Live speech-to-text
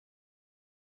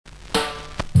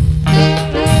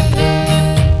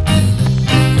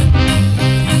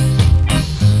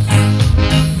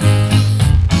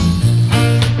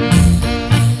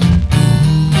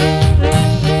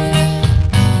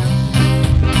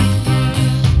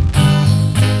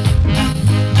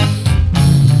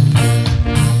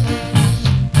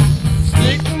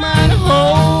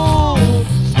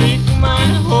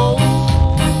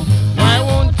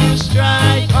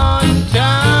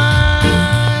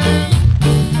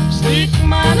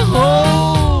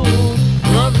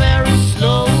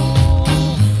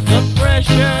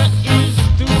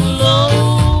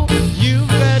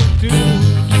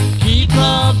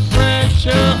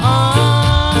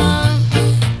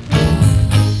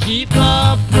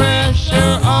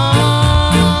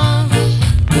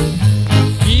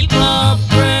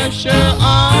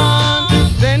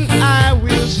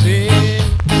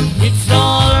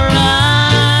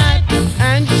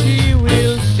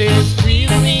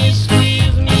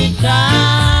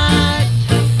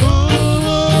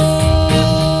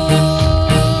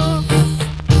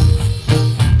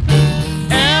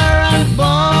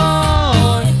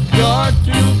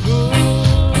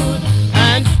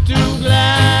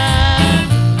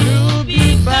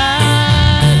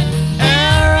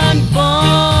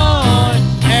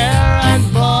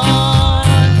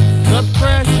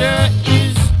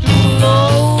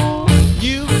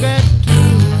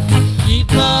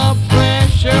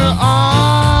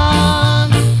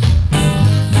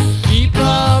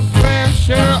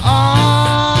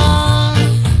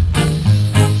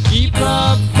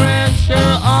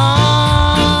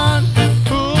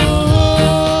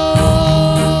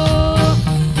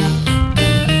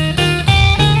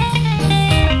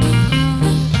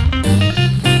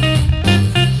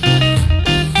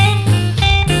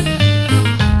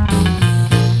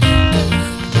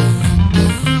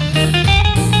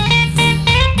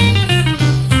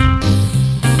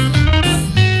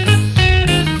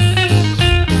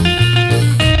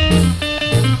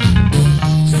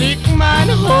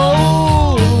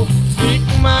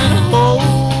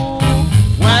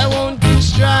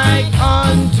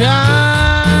one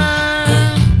time.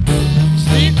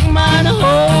 Stick man,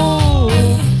 ho,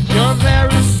 you're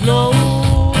very slow.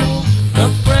 The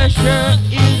pressure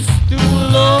is too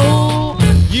low.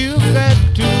 You got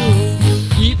to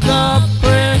keep the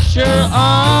pressure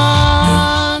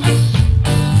on.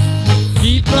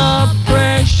 Keep the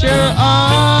pressure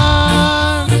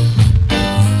on.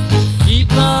 Keep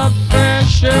the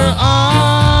pressure on.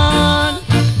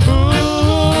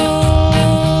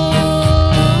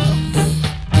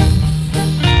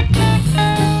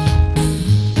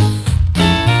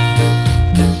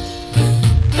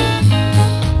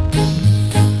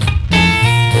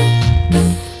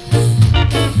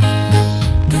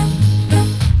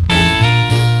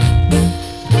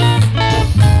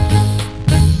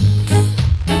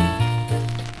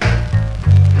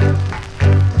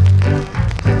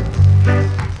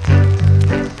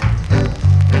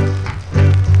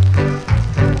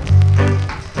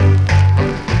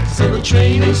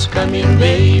 Coming,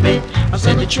 baby. I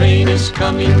said the train is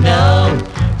coming now.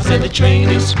 I said the train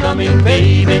is coming,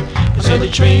 baby. I said the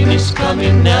train is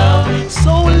coming now.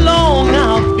 So long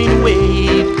I've been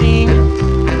waiting,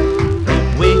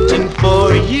 waiting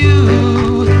for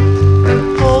you.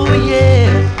 Oh yeah.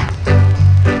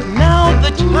 Now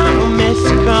the time has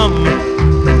come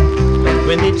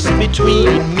when it's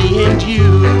between me and you.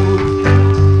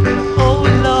 Oh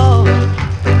Lord,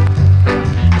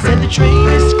 I said the train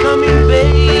is coming,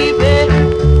 baby.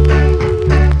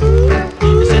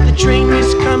 I said the train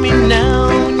is coming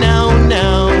now, now,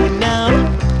 now, now.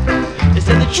 I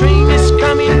said the train is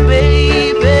coming,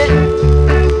 baby.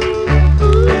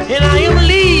 And I am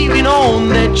leaving on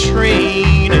that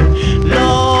train,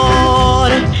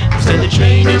 Lord. I said the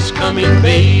train is coming,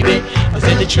 baby. I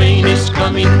said the train is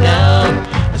coming now.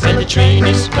 I said the train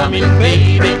is coming,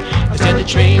 baby. I said the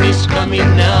train is coming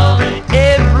now.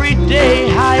 Every day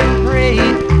I pray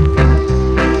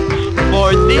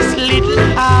for this little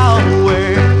hour.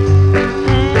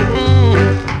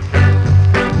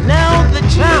 Now the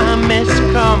time has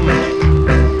come,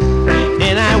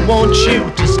 and I want you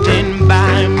to stand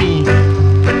by me,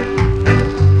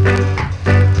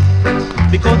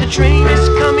 because the train is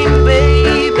coming,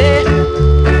 baby,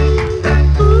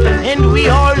 and we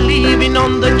are leaving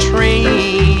on the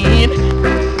train,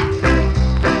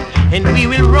 and we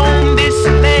will roam this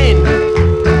land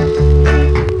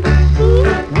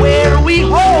where we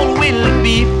all will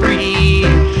be free,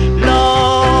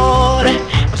 Lord.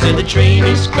 I said the train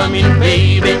is coming,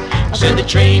 baby. I said the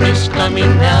train is coming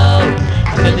now.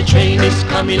 I said the train is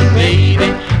coming,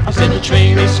 baby. I said the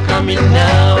train is coming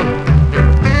now.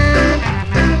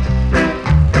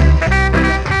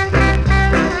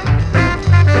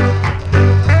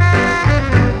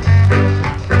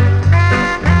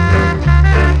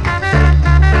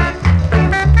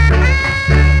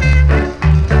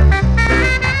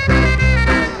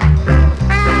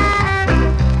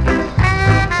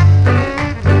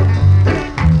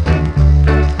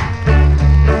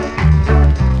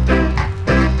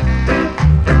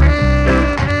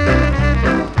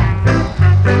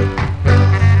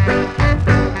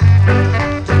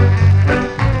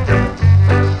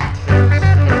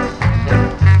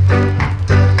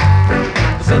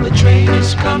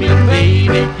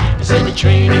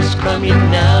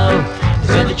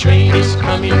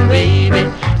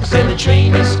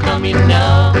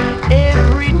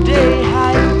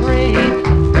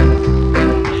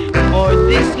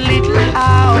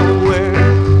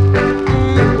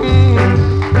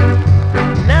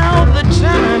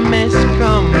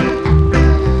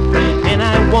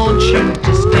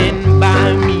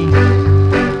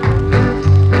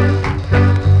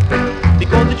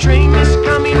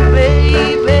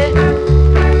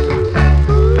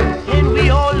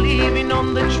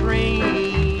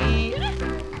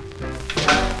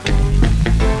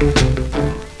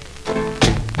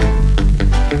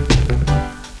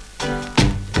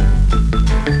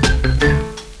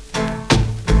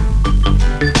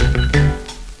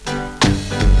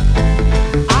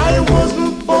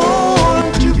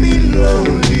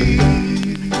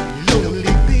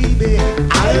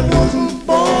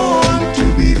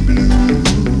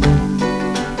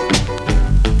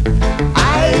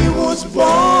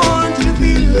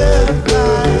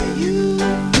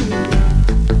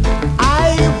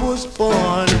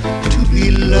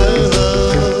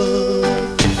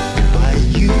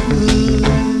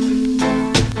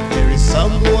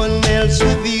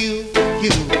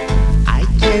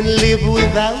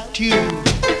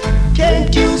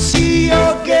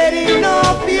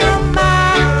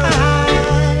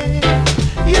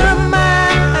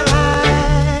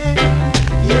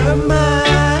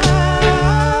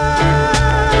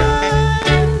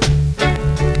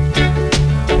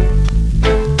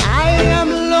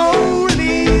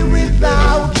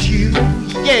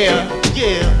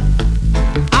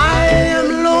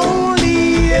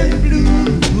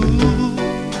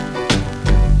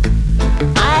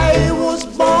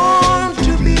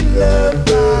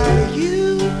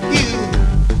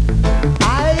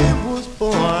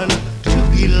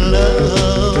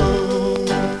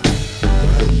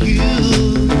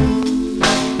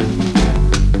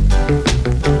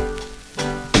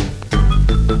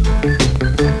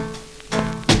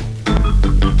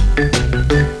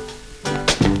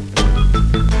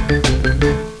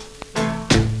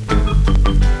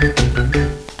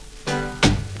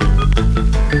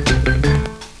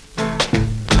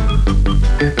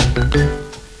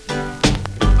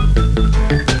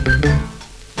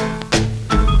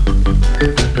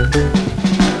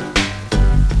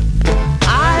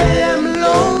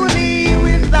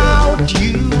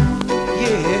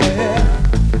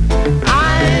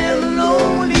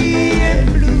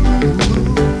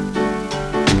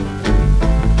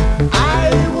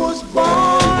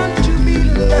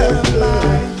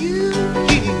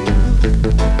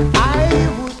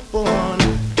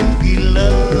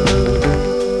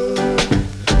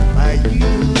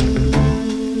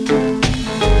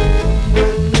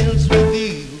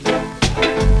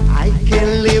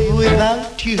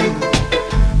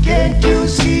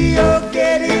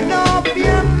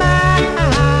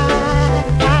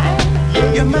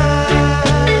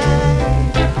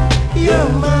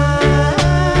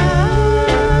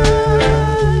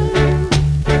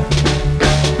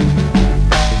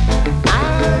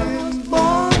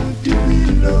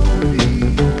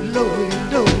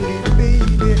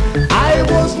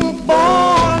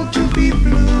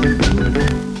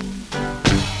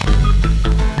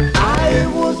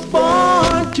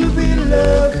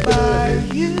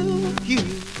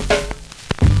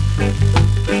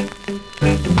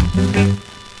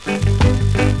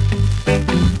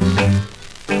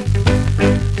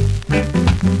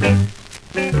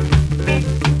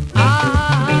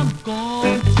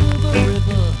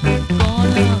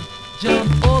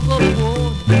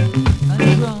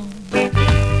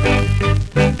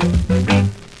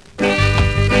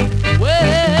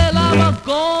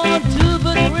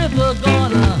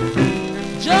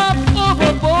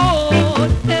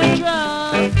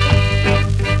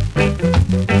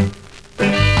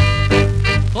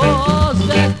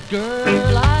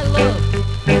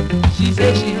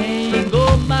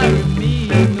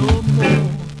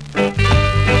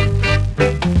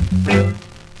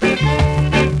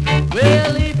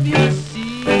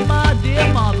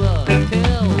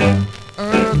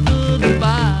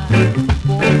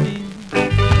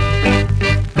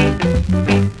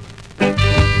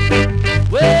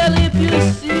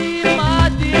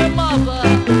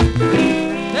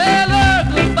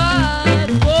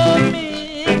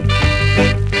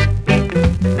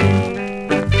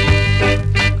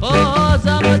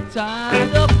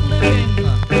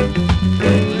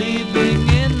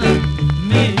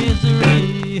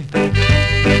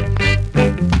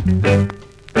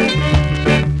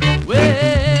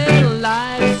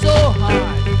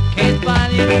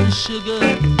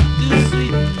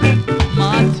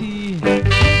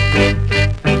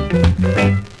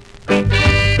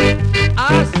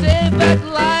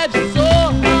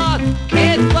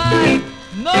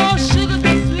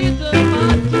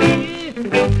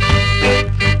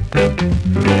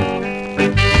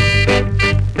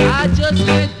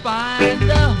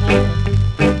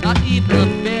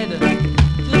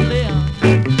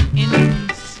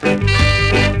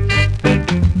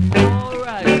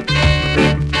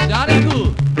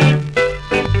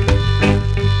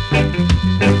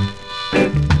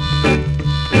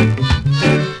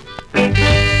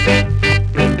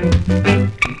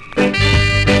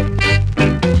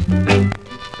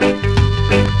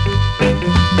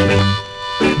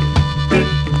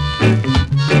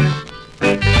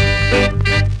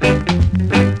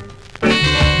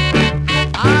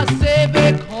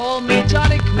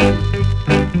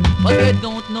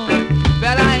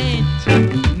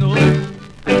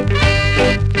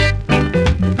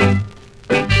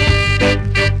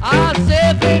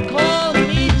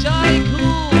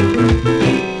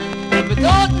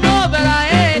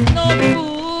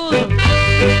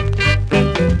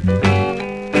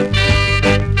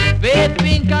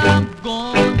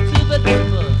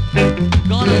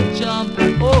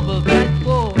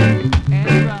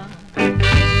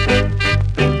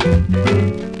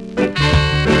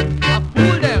 I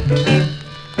put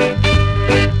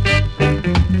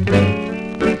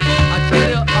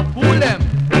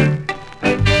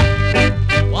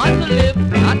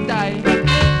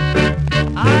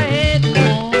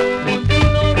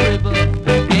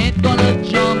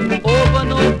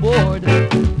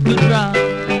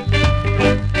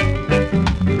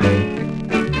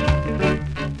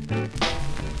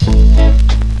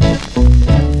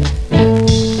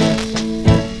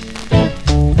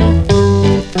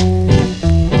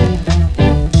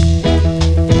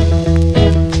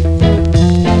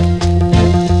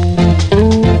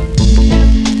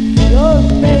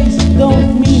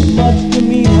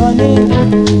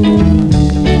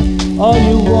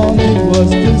wanted was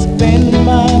to spend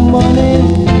my money.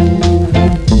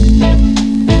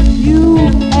 You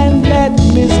and that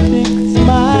mystic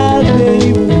smile,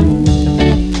 babe.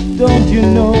 Don't you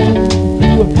know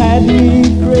you had me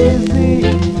crazy?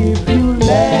 If you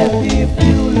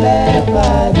laugh,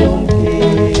 I don't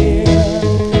care.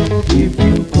 If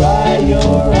you cry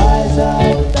your eyes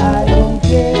out, I don't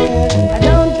care. I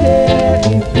don't care.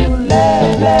 If you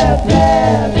laugh,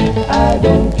 I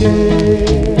don't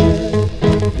care.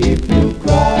 If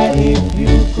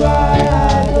you cry,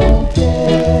 I don't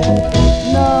care.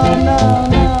 No, no,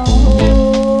 no.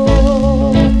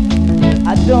 Oh,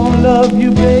 I don't love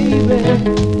you, baby.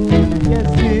 Yes,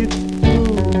 it's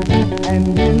true, and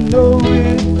you know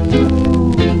it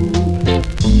too.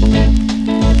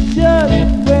 Just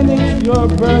when it's your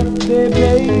birthday,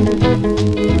 baby,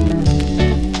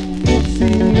 it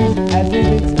seems as if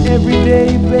it's every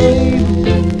day, babe.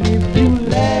 If you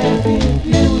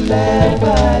laugh, I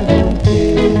don't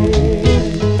care.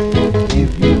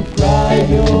 If you cry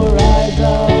your eyes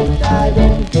out, I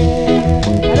don't care.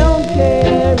 I don't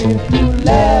care. If you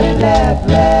laugh,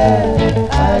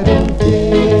 I don't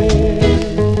care.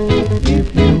 If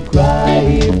you cry,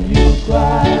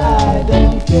 I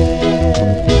don't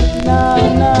care. No,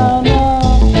 no, no.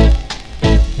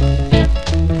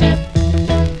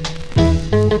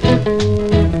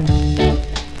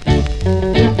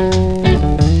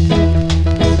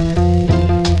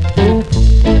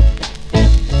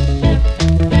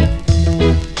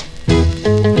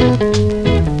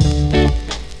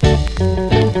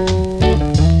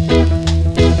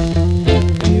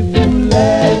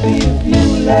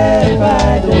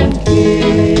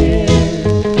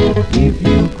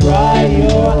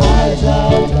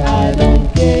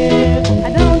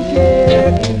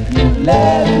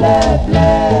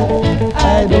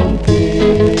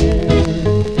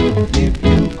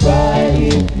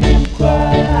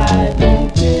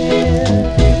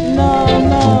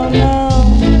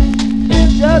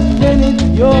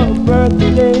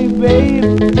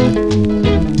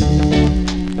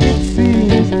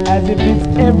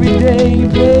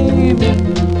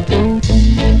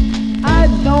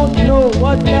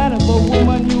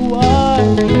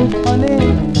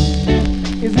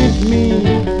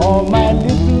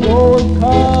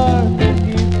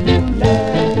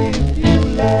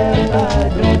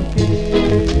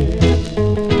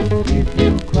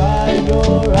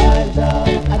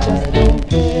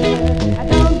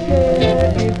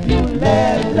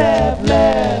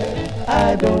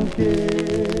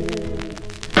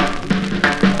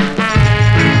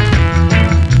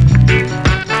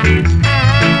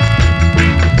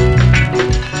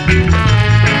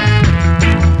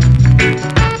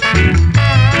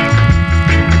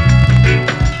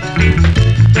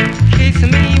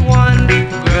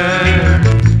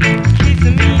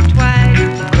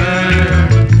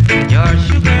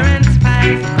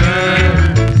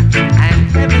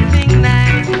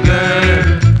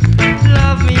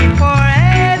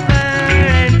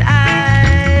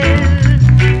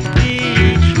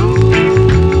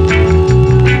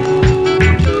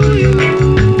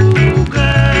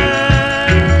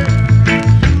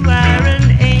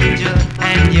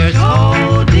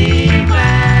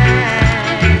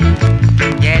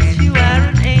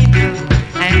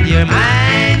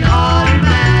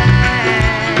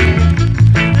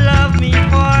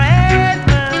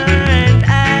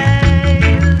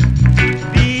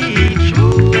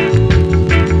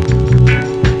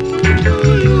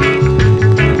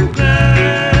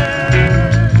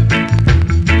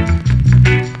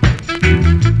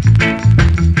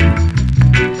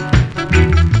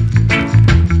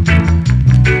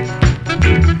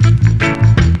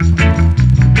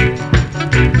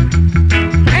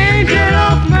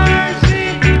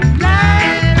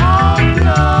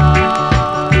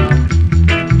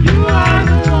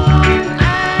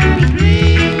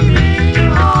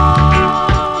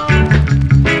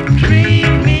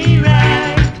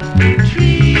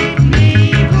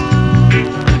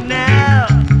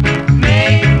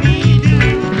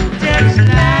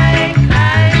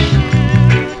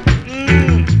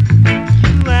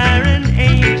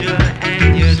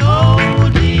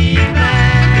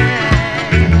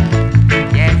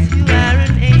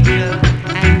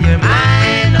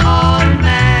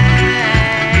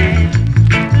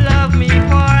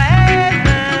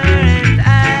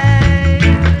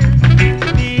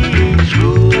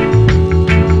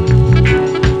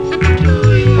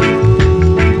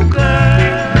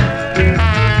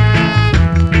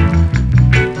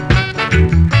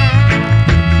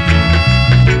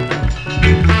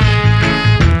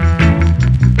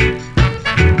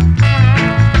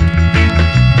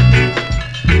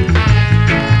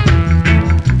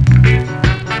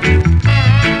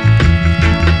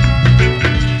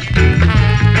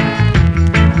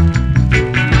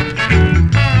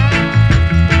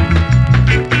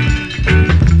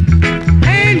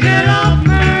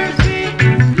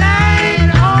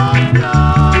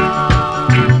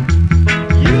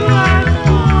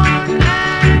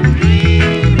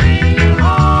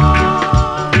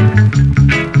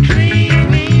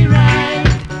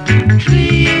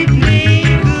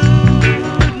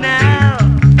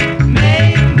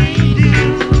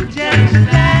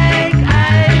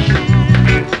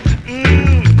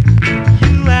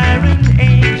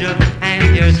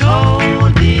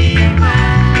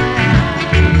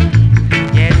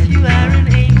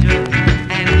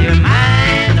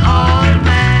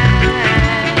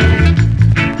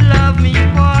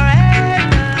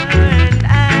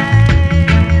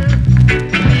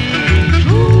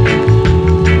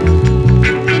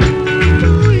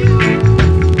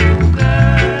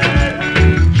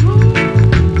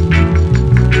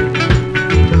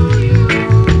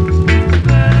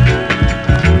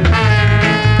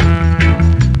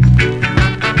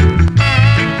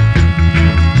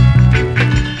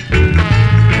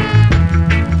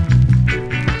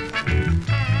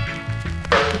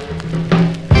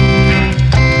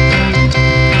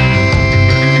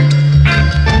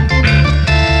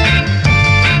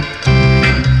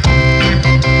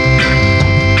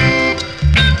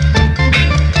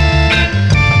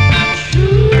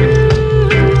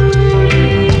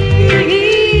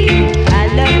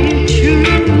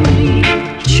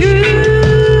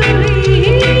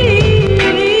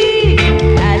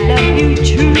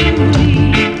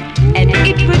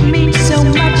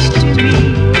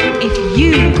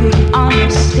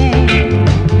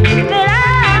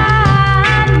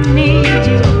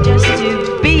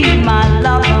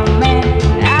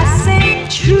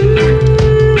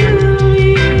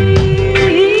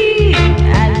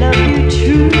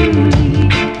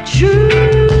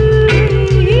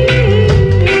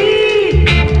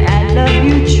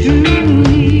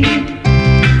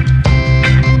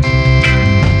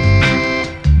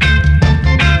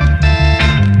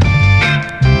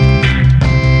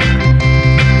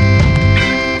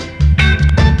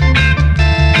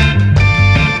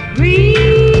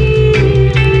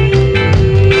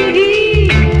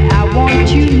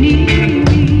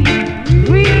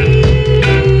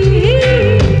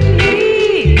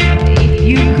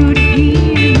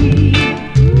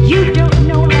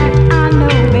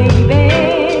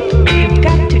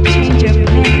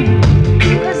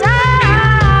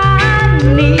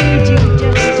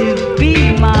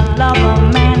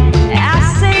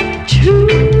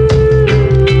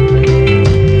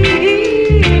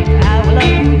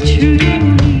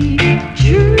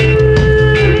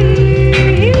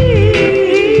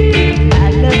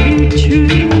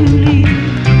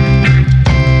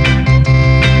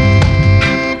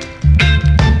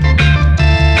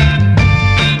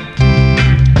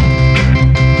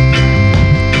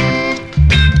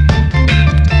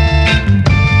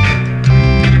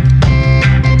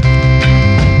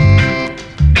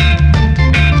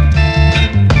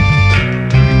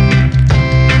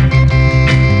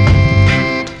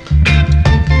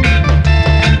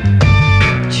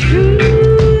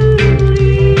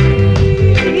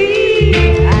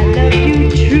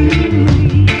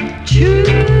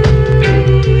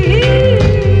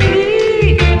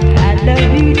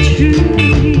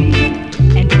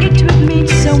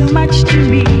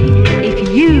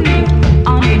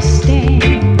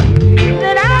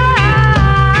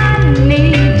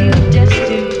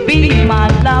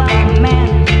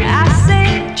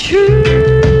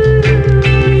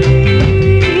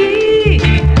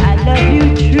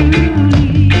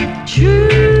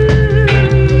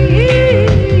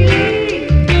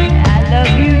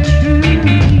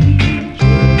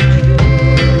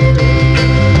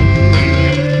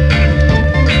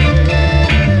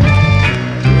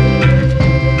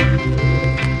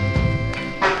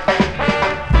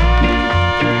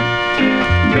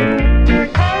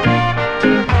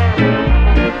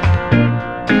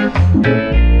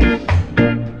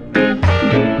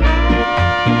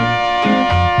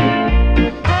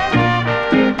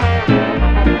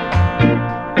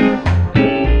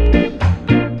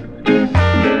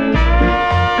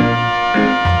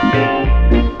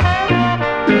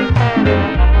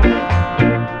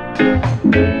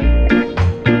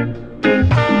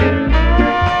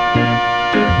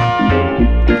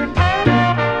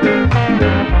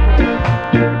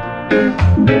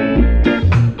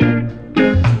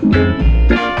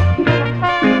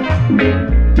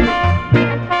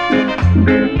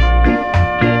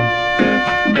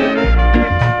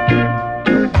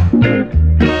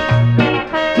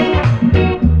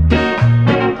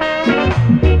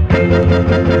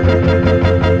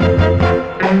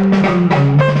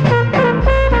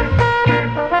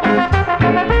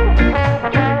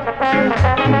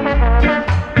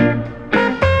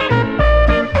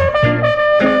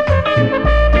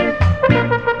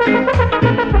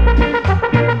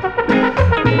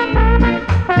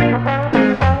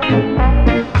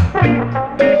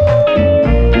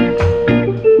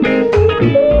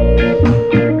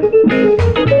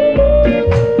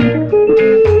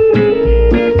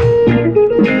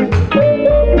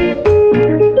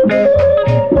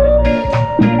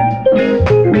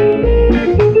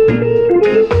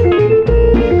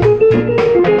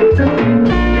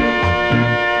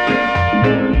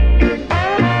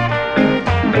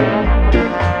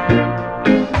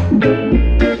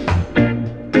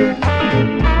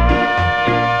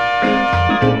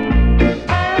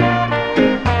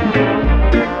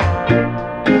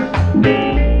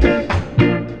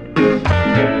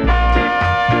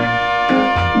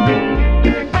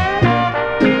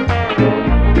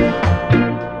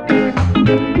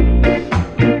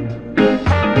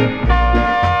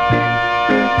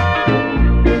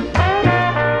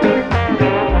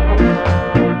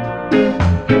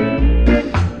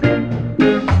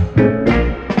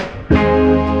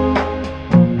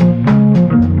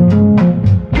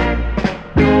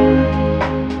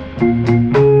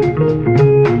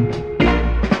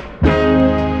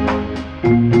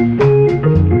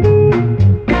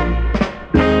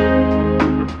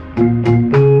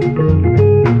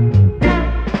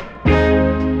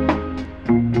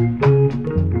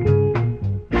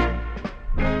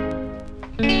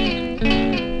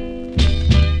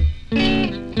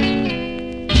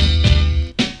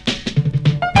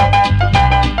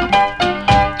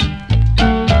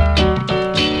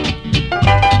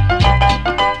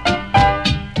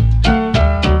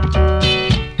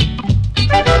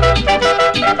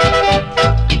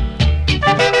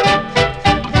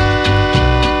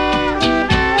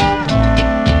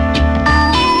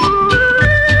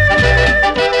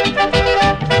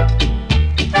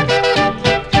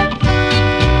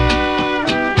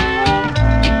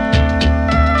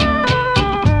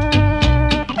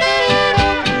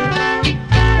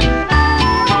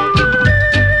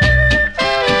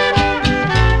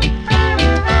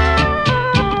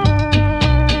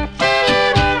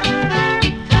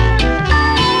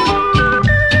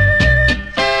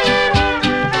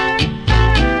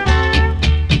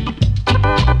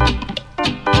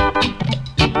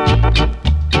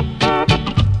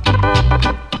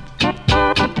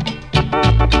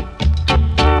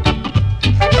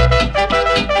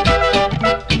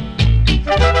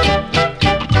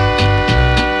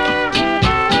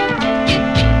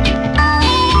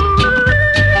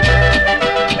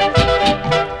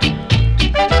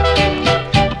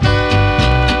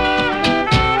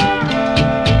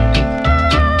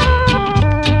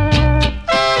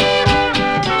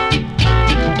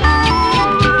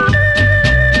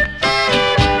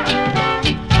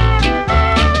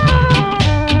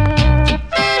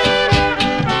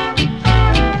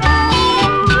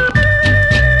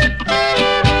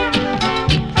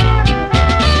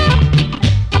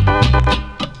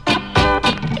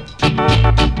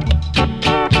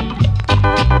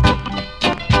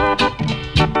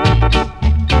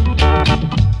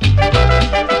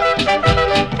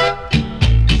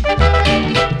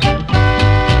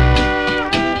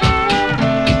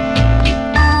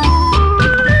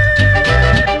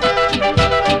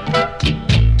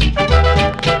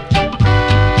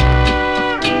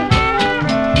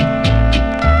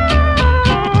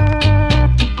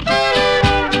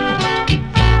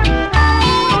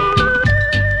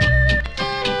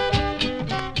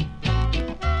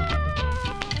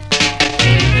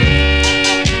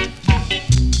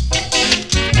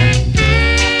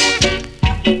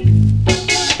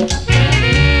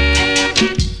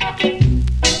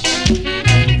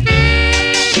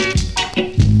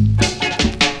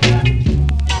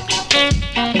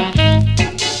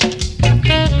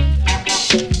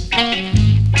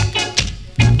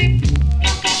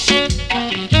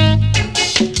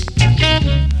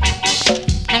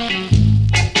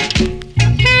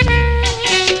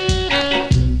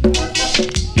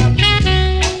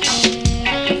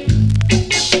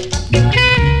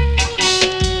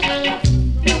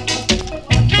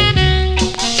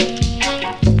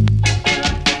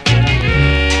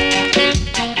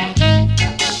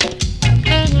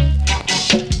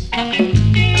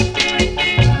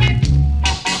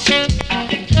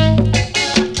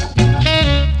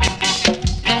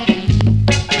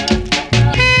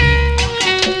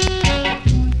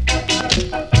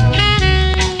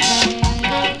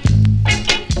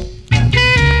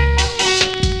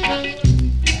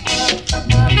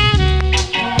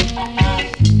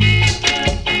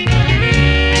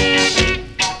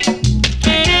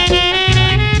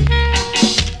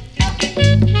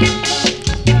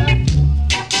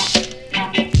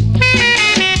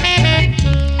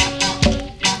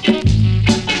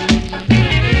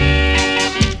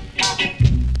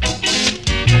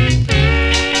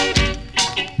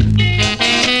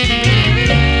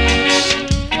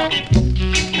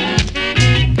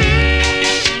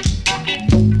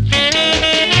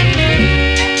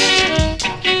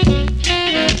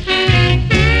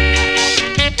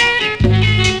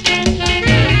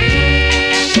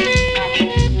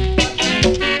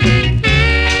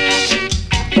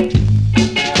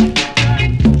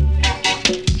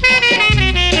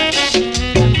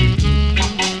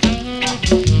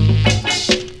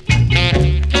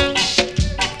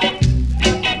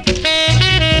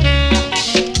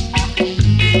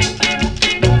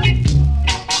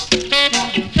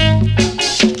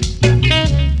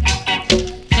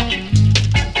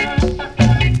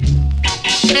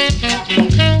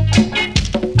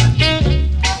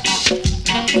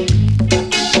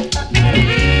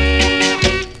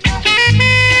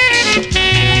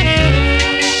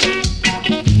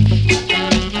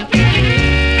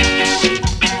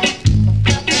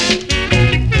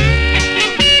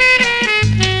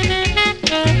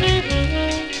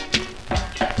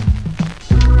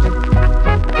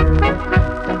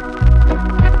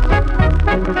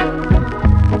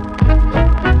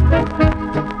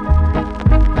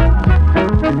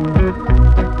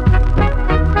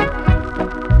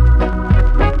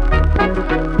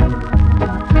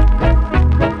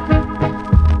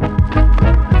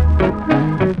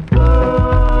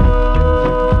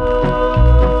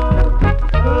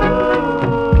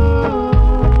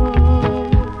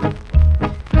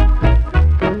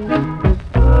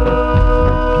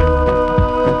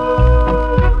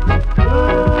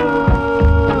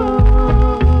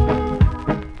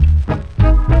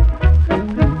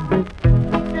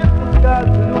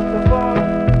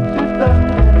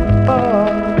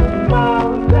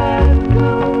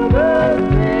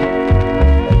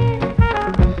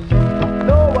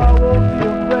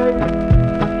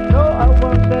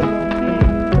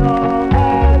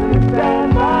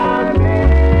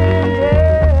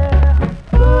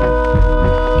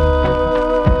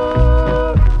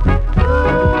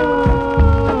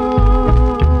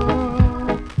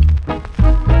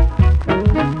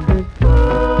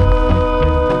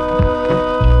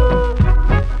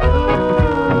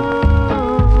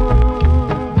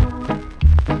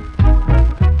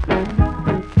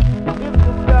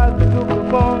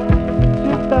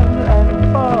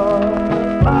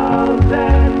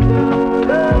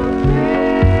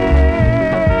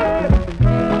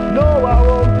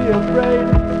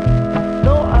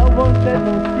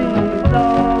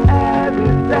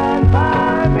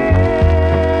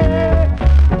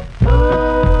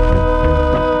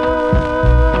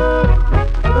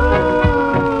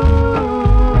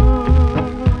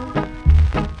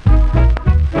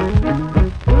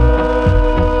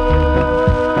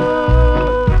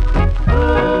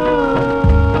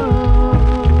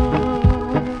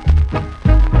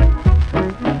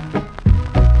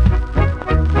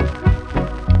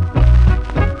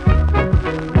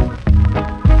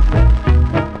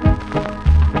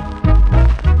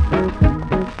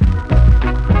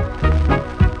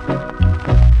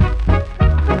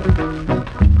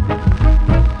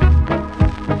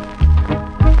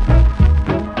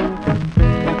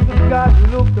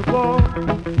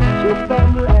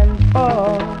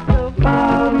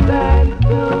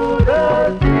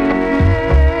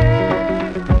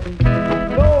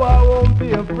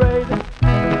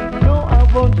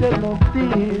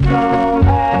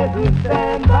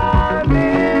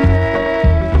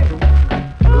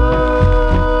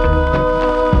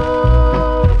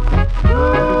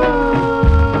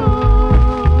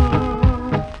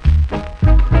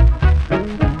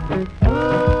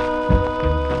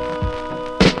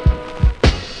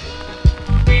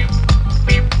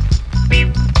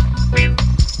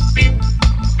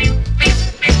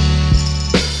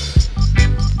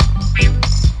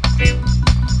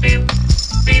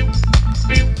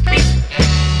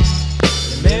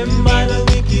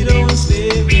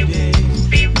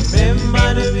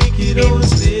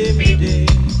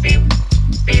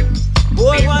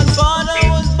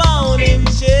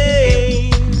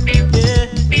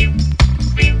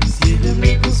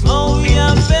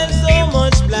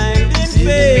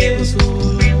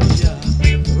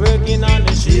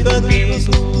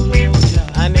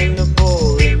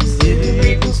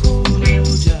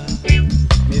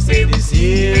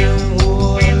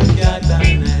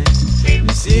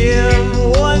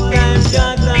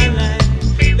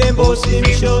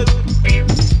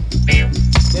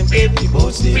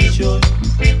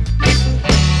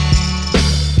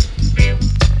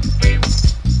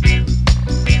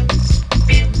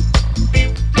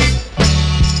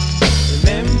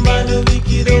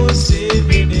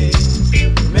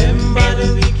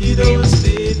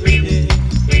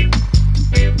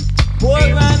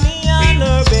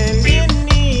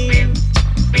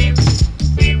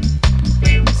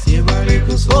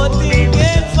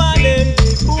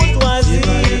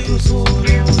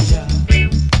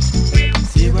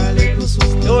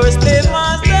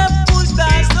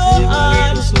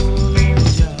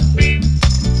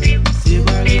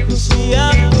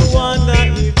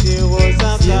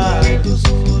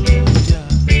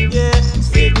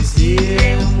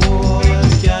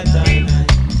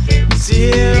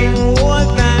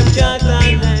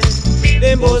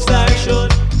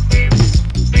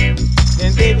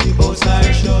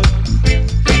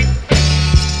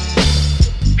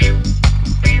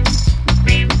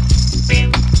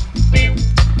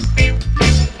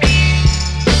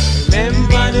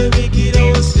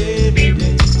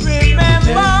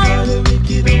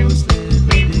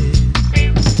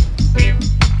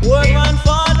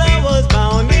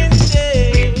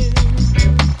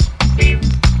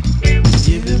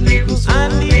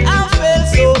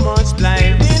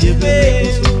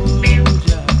 pain,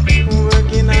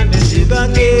 working on the sugar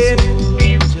cane,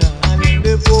 and in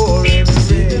the pouring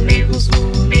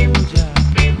rain.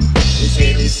 They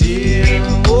say the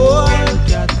same old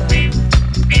pattern.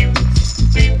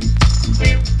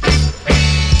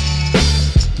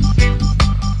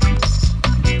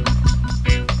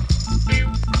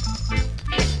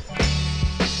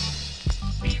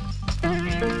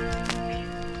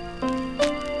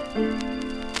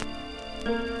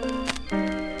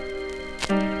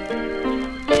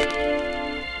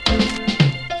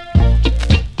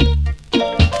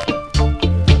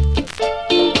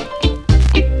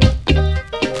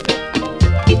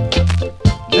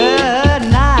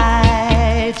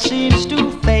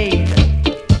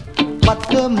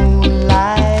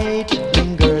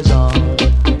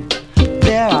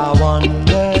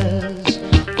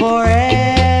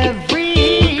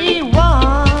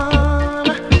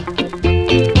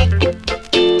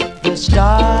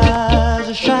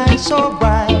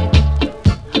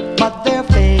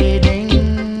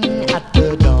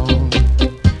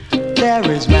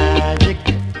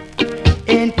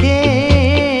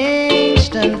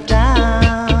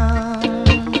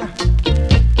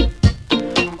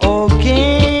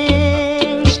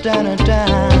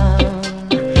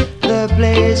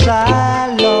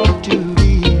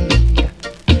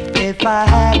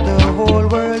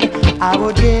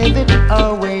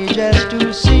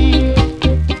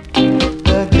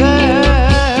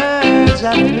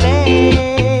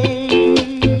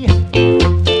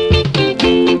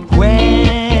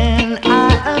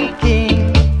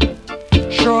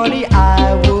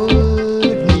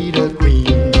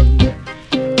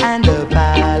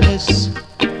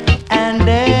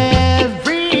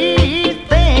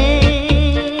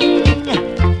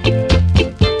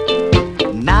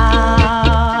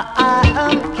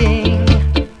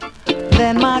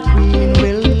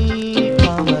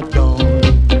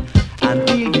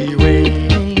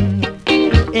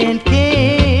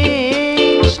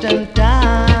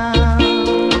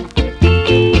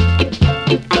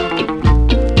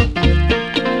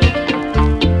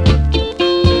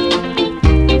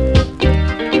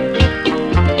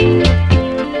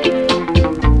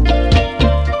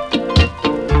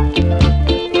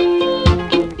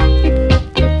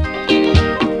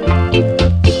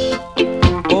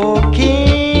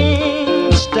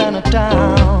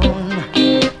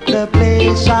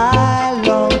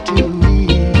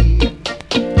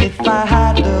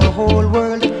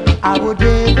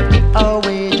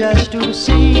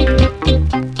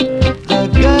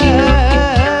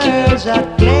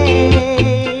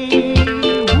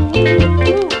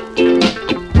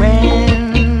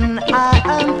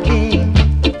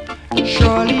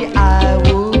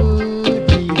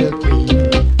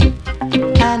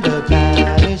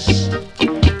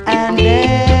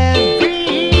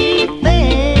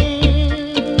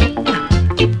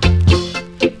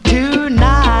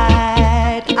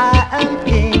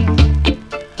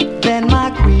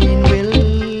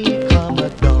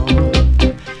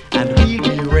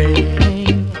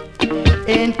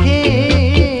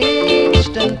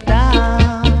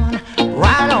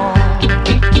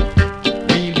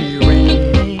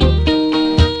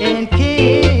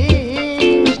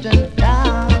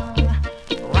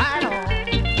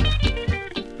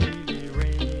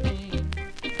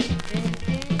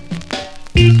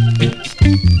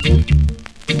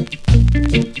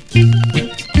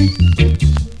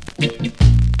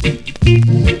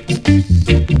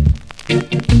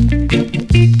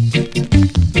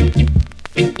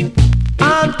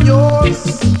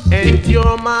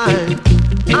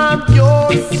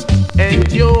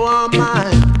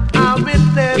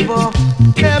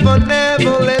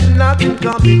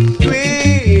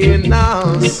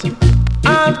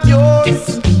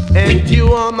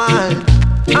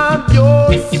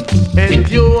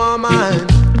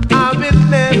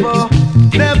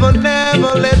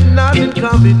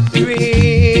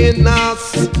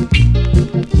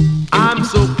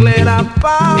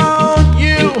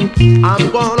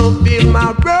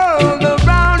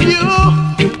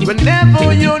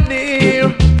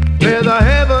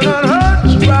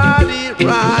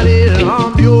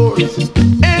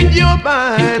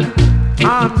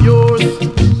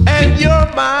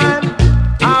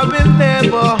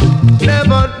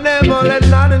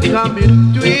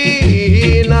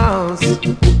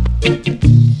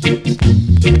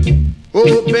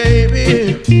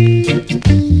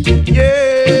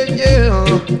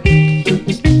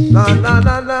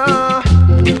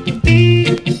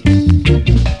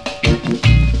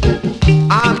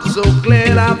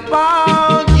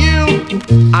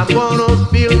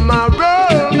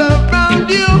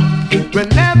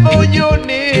 Whenever you're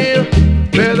near,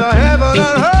 where the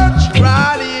gonna hurt you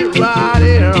right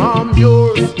here. I'm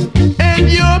yours and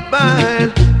you're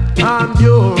mine. I'm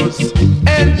yours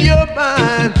and you're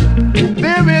mine.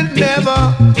 There will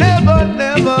never, never,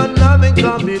 never nothing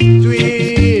come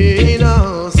between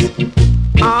us.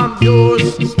 I'm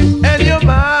yours and you're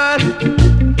mine.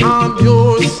 I'm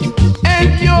yours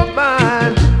and you're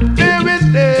mine. There will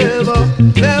never,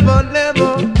 never,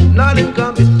 never nothing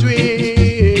come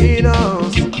between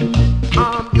us.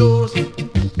 I'm yours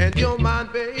and you're mine,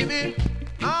 baby.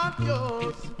 I'm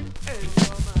yours and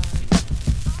you're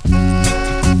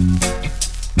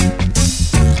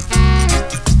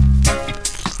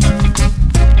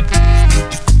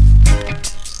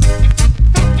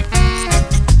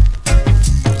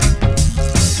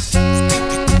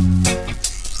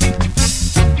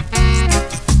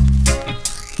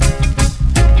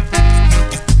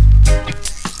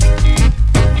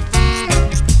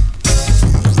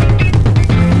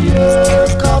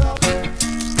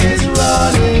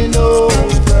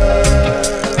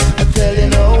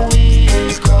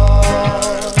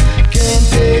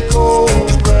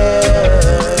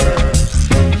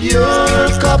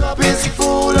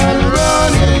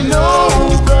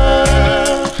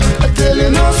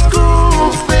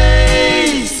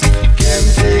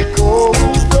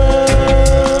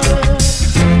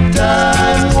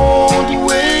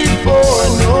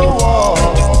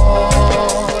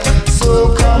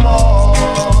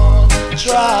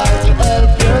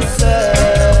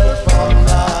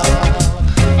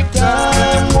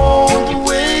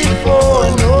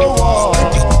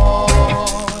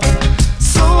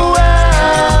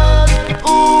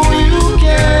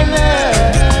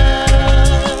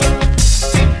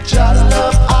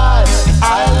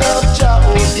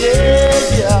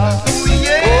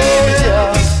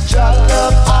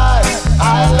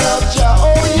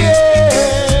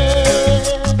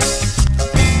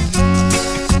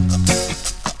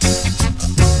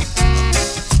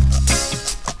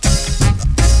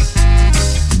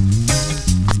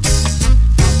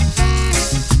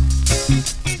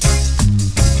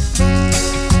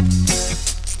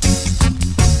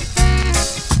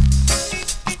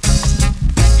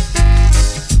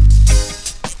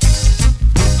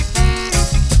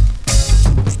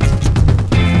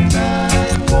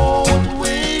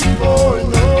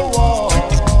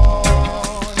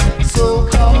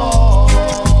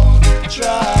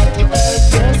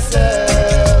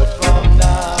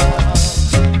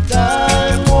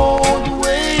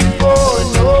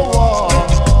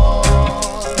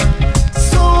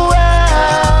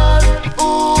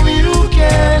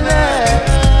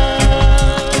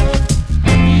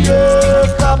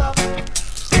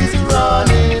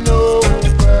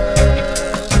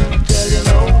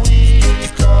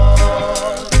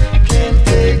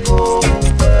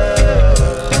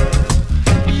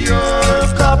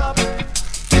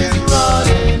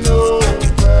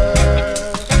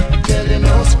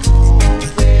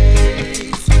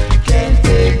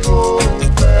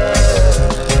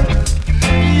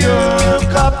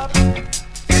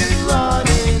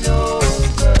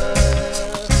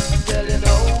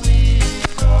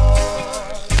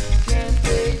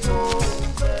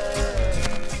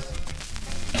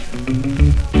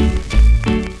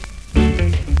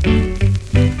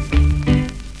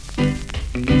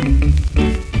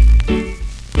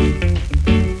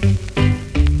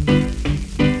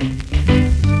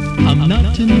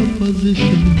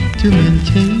to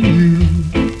maintain you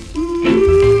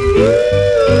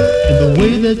in the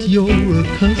way that you're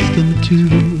accustomed to.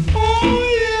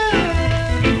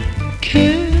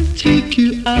 Can't take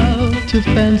you out to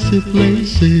fancy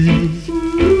places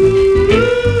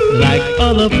like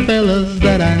other fellas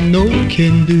that I know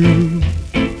can do.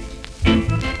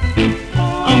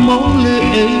 I'm only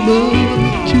able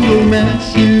to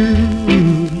romance you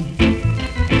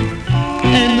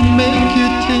and make you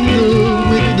tingle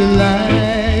with delight.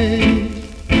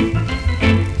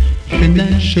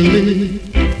 Financially,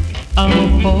 I'm a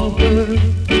pauper,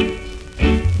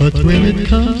 but when it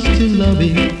comes to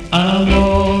loving, I'm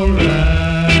alright,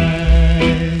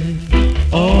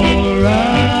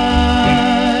 alright,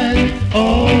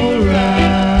 alright.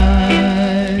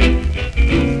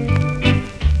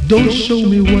 Don't show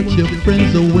me what your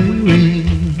friends are wearing.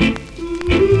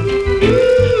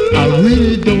 I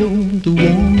really don't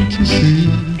want to see.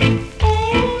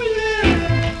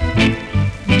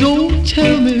 Don't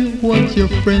tell me what your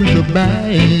friends are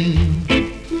buying,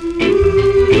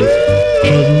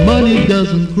 'cause money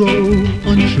doesn't grow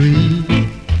on trees.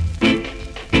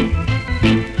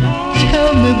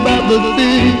 Tell me about the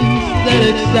things that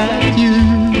excite you,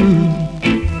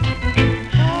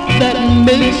 that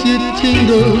makes you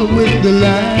tingle with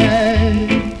delight.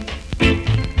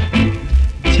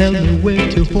 tell me where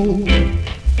to hold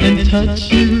and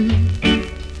touch you.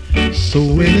 So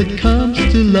when it comes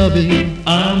to loving,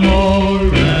 I'm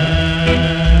alright,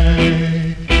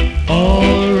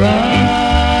 alright,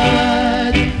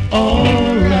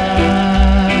 alright.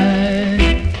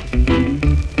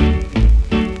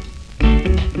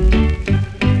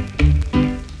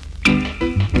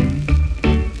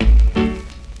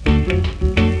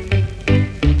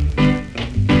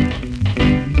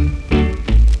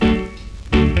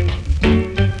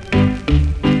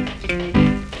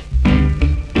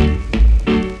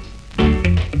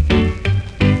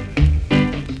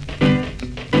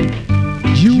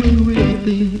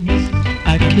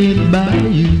 I can't buy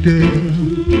you, girl,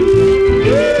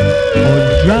 or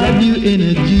drive you in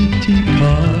a GT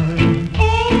car.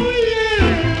 Oh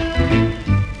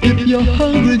yeah. If you're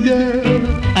hungry, girl,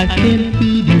 I can't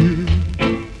feed you.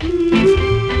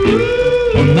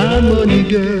 On my money,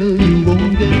 girl, you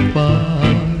won't get far.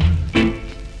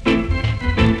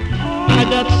 I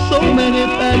got so many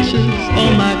patches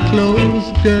on my clothes,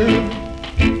 girl,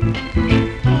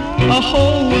 a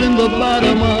hole in the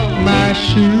bottom of my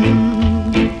shoe.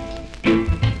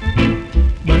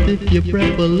 But if you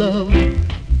prefer love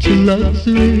to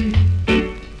luxury,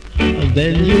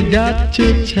 then you got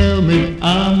to tell me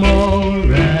I'm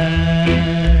alright,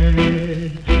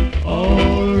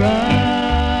 alright.